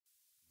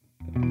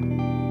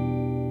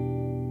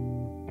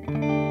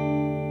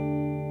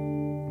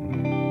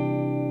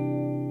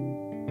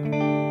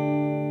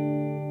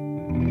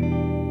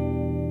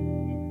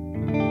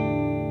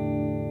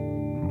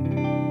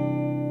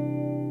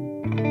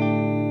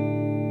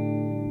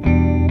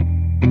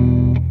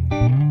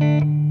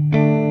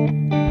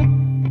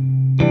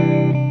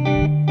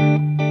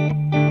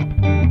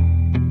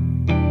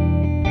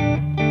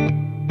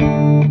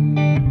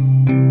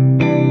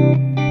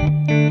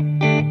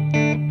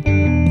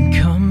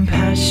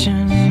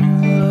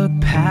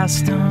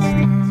past them,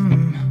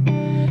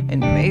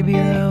 and maybe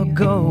they'll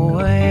go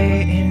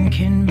away.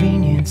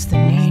 Inconvenience the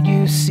need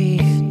you see.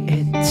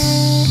 It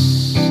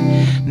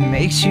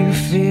makes you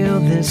feel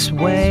this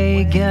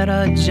way. Get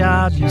a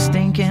job, you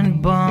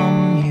stinking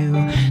bum.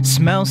 You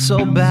smell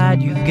so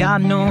bad, you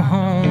got no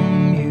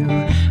home. You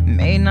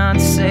may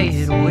not say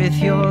it with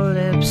your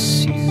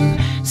lips. You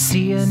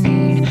see a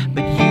need,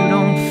 but you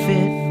don't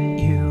fit.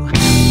 You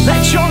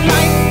let your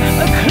light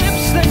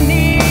eclipse the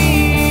need.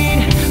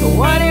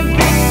 What if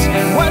this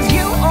was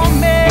you or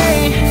me?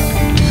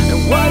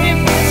 What if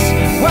this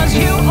was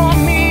you or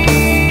me?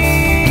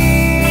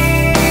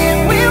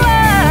 We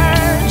were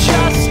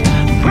just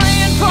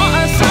praying for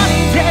a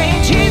sunny day.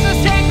 Jesus,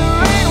 take the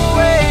rain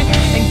away.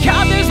 And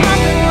God, there's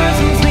nothing worse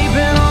than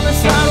sleeping on the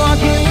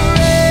sidewalk in the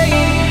rain.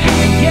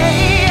 And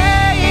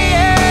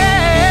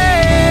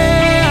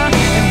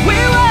and we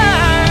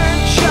were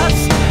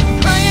just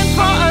praying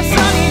for a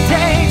sunny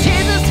day.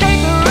 Jesus,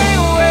 take the rain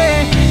away.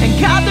 And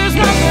God, there's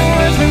nothing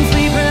worse than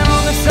sleeping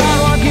on the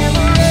sidewalk in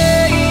the rain.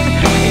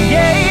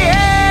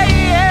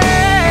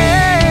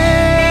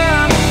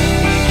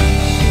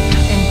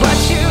 And but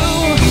you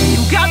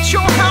got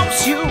your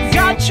house, you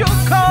got your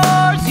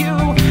cars, you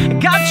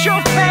got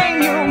your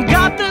fame, you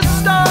got the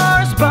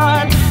stars,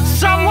 but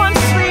someone's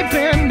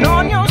sleeping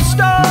on your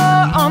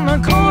star on the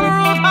corner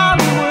of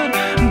Hollywood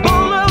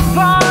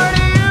Boulevard.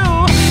 You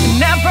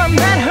never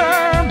met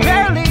her,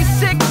 barely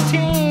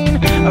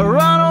 16, a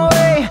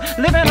runaway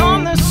living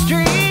on the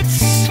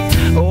streets.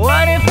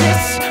 What if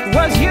this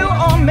was you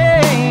or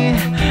me?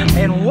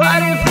 And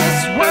what if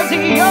this was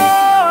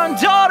your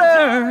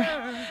daughter?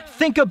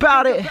 Think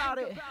about it.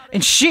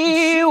 And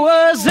she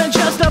was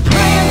just a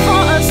praying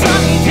for a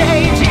sunny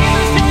day.